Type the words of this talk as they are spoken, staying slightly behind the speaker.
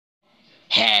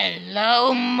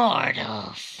Hello,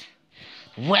 mortals.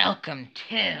 Welcome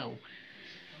to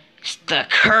The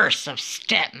Curse of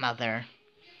Stepmother.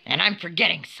 And I'm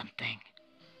forgetting something.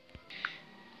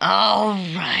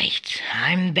 Alright,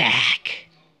 I'm back.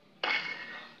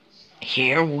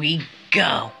 Here we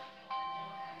go.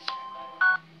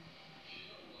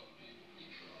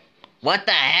 What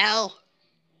the hell?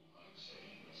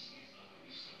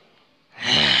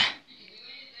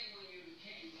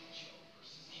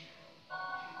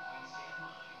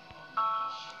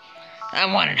 I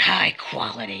wanted high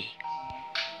quality.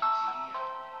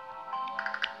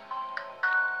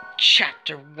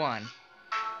 Chapter 1.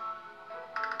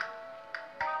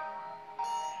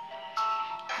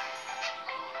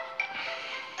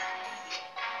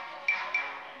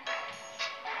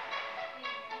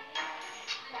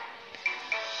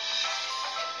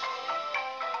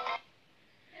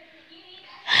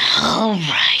 All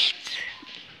right.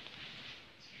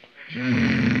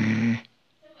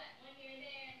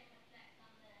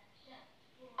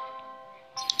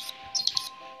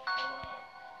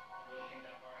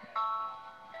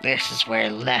 This is where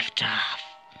it left off.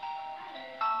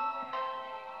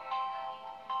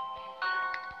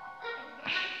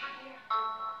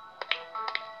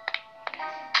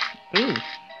 Ooh.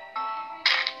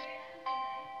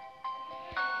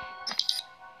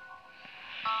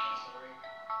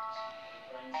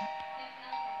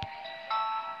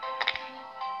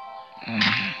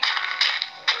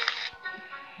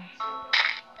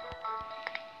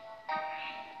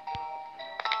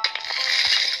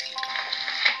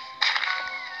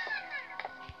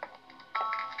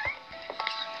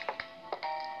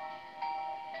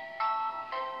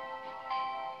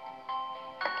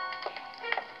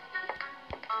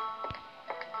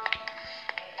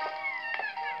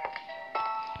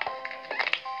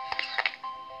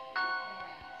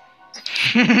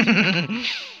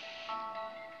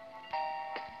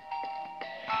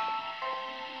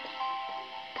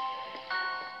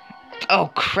 Oh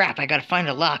crap, I gotta find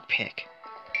a lockpick.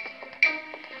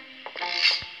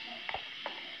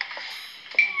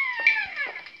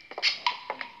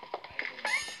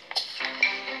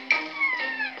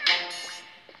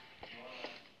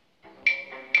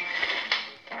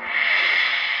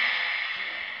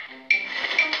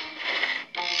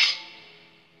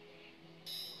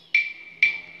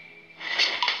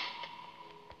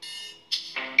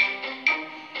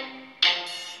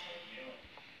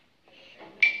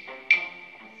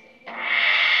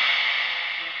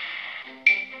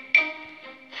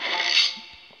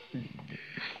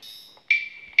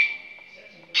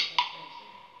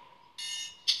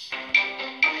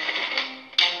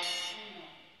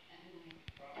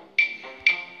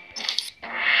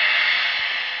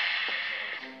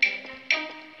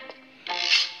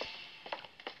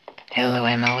 Hello,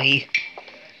 Emily.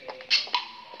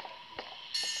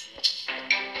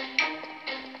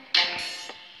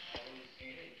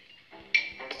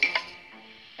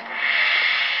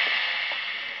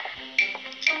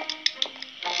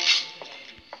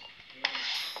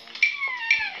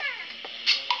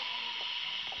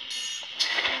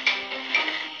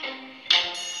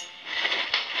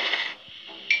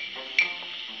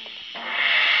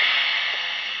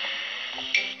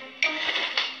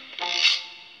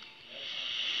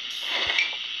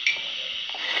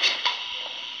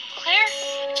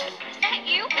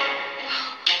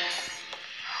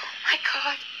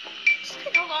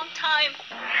 Time.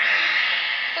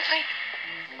 But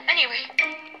anyway,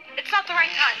 it's not the right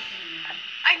time.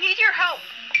 I need your help.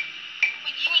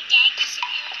 When you and Dad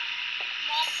disappeared,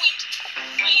 Mom went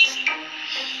crazy.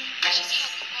 She's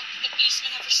had me locked in the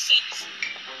basement ever since.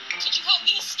 Could you help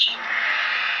me escape?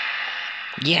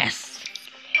 Yes.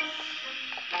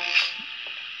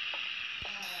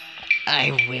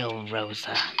 I will,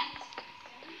 Rosa.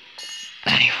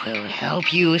 I will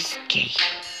help you escape.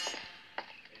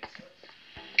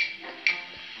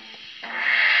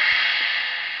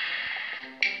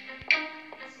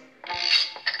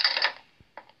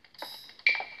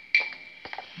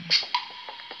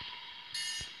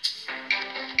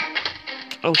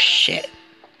 Oh shit.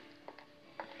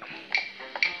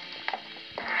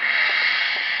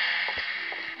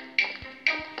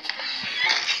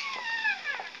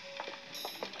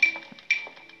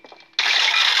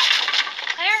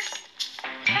 Claire?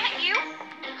 Is that you?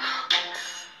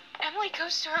 Emily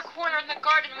goes to her corner in the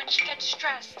garden when she gets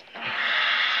stressed. When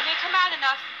I come out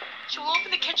enough, she will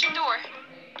open the kitchen door.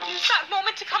 Use that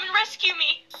moment to come and rescue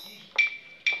me.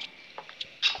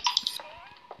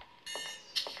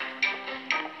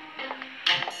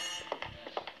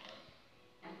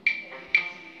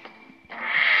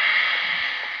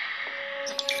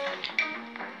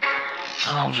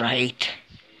 All right.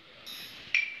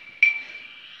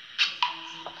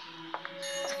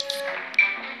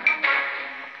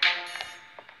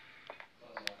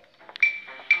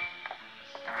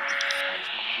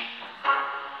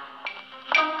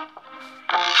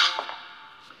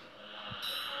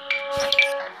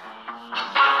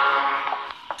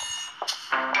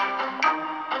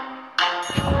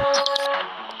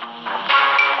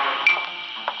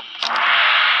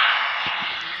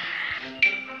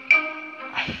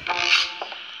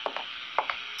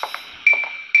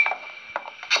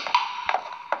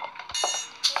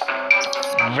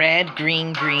 Red,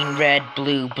 green, green, red,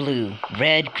 blue, blue.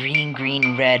 Red, green,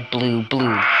 green, red, blue,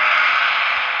 blue.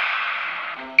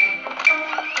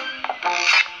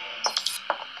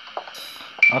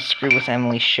 I'll screw with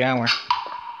Emily's shower.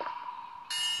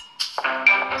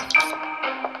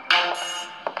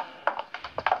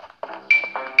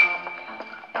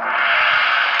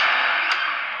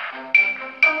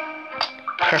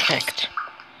 Perfect.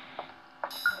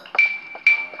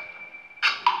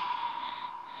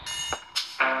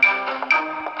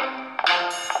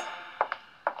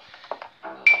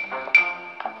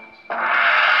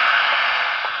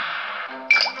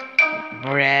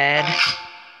 Red.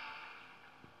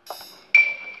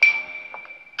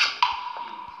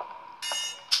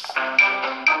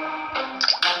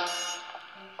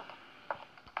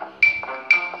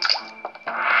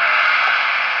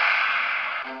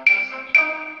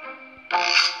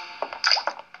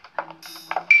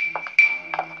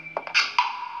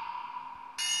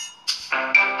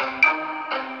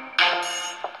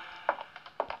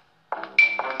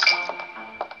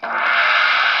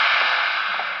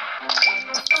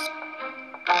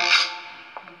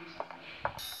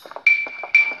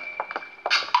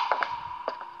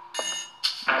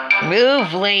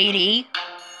 Move, lady.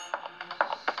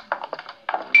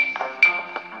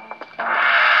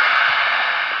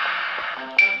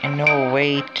 I know a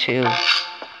way to.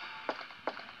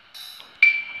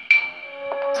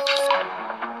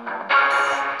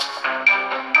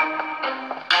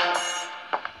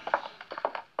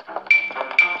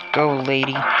 Go,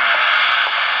 lady.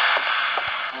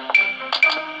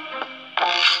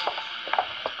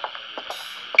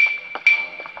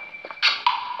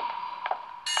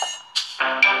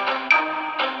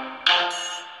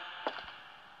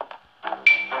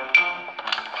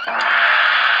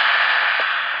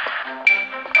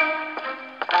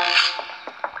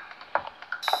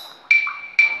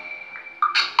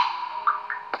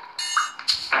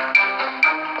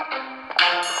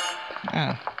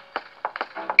 Oh.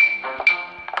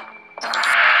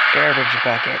 Garbage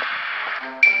bucket.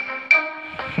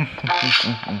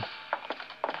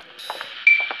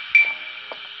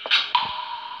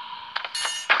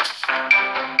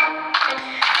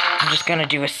 I'm just gonna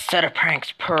do a set of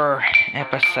pranks per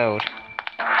episode.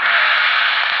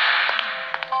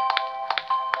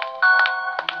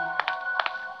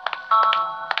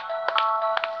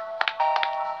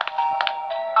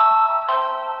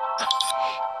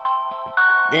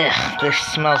 Ugh, this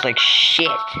smells like shit.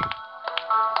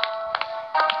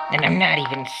 And I'm not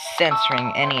even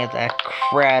censoring any of that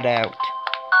crud out.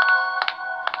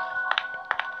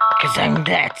 Because I'm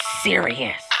that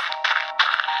serious.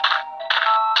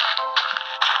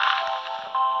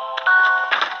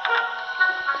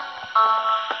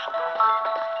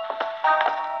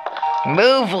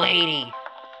 Move, lady!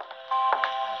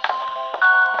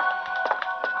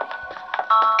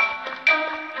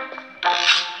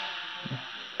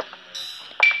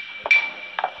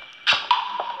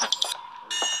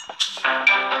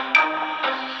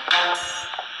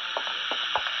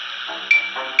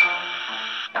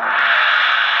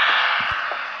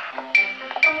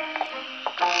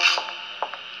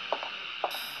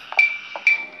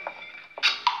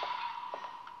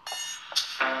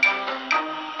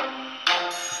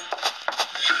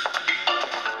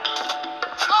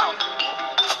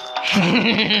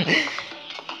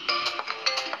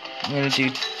 I'm gonna do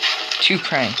 2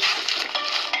 pranks.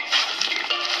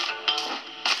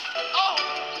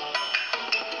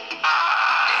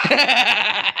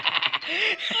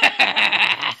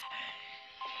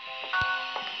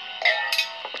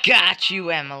 Got you,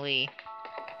 Emily.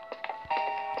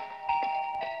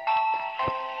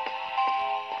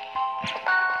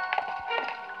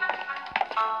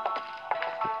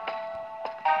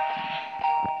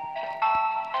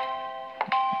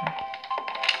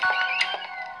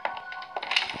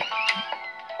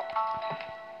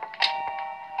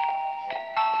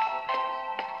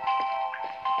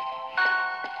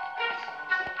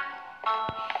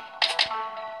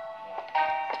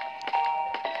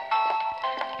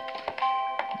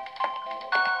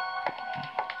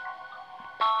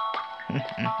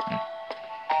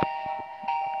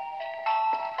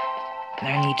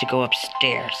 I need to go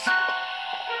upstairs.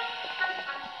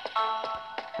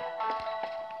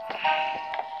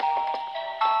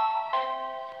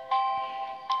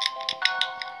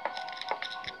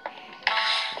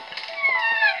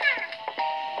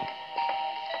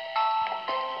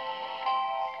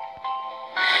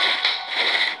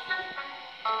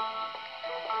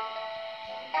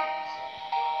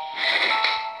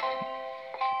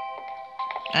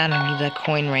 I don't need that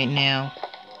coin right now.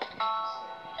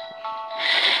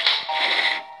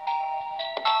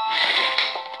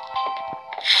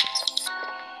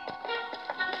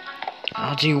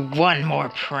 I'll do one more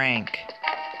prank.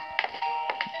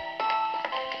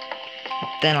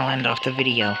 Then I'll end off the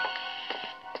video.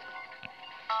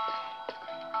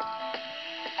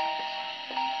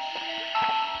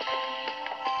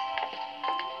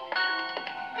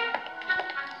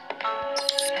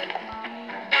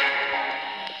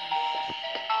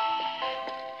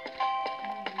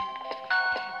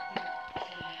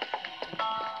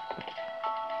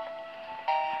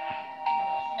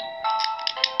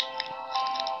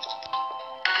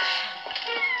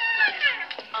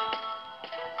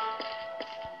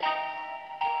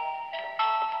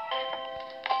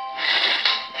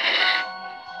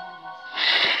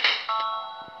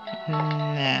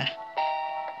 Nah.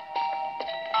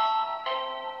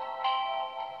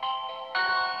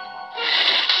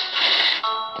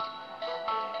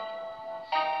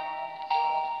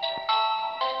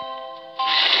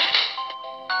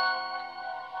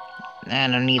 I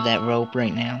don't need that rope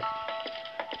right now.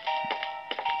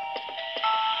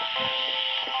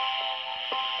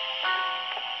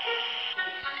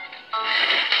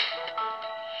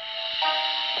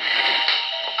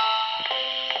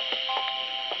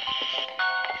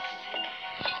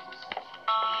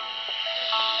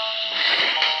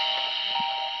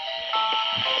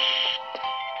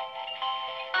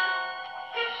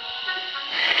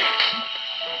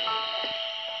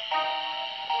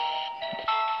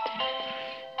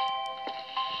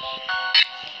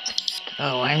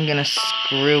 Oh, I'm gonna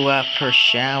screw up her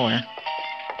shower.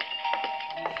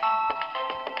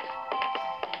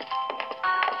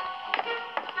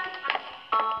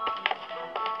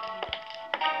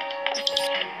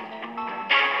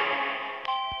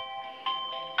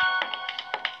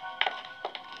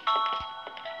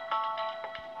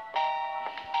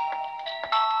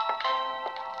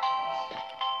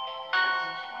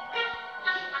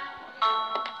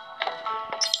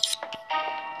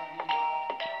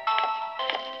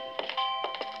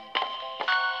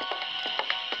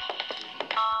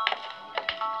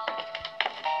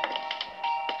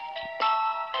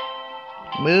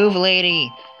 Move,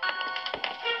 lady!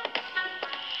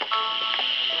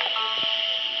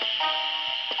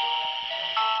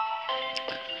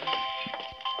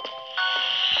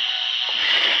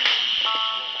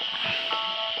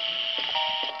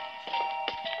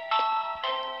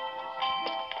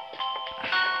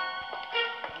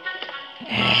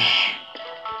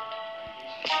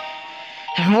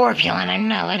 Warpulan, I'm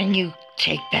not letting you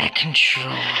take back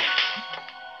control.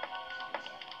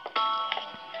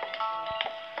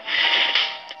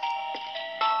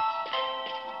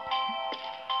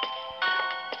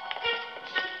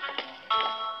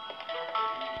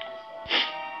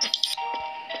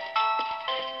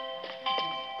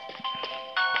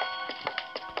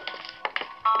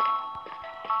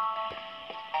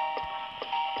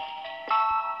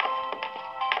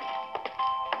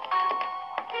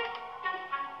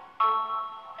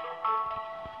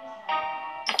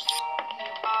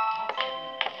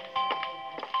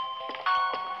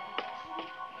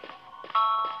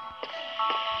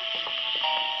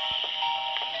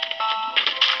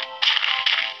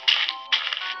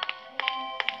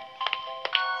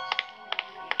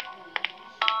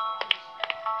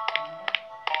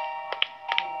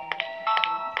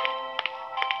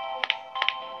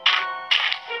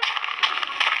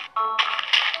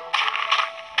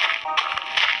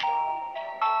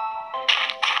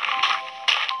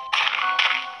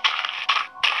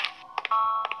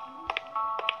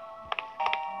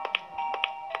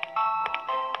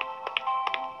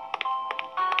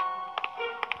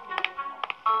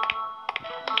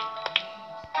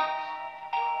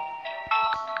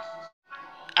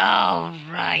 All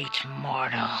right,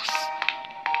 mortals.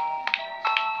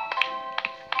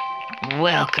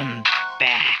 Welcome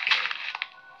back.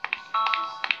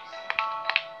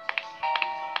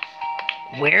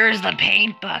 Where's the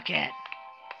paint bucket?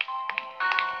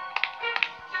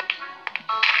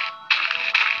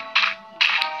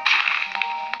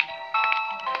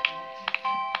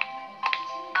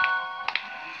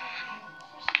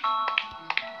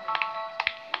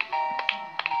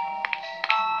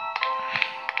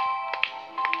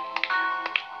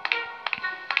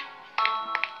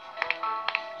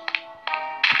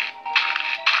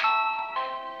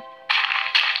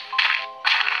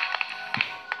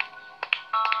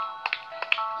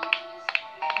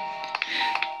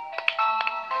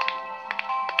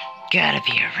 Gotta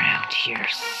be around here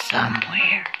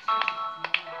somewhere.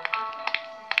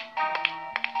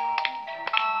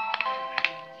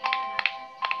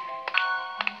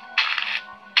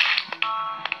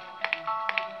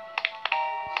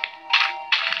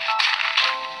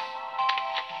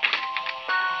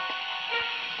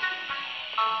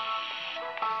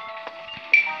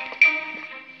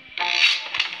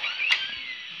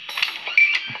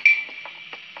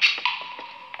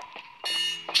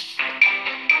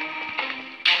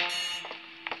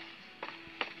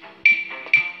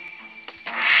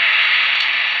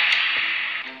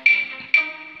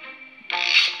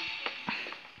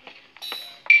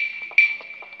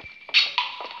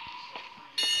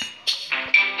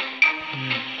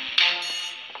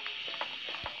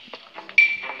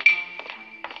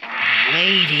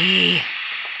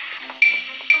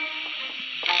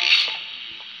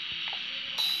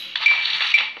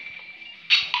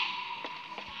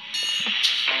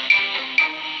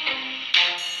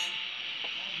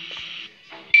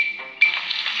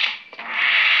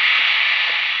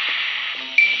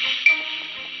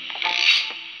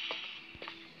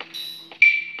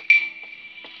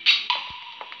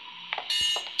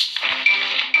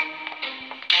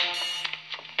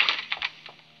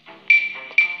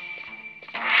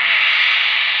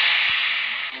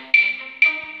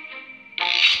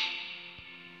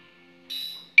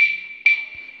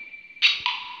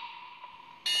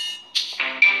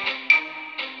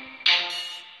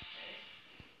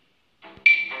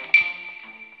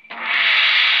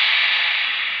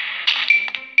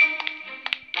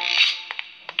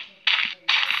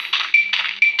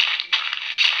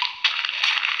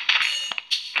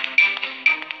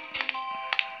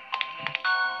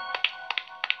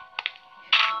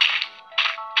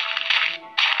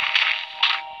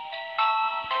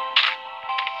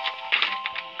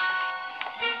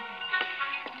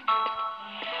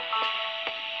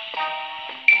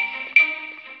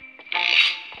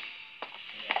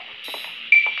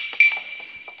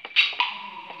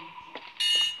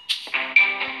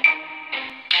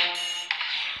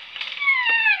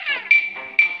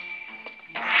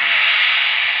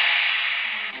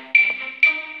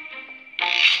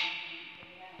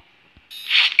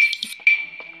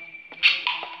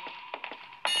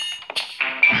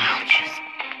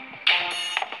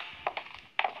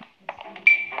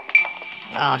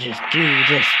 I'll just do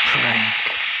this prank.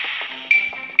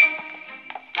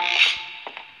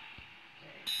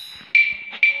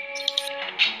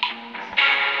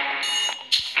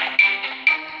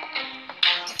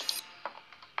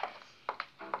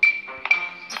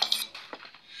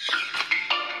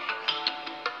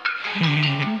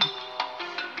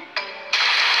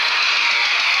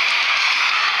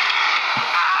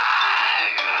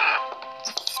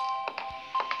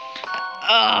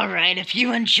 Alright, if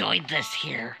you enjoyed this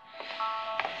here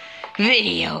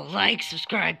video, like,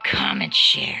 subscribe, comment,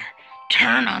 share.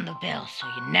 Turn on the bell so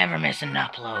you never miss an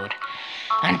upload.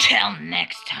 Until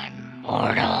next time,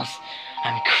 mortals,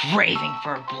 I'm craving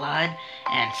for blood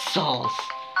and souls.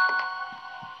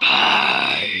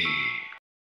 Bye.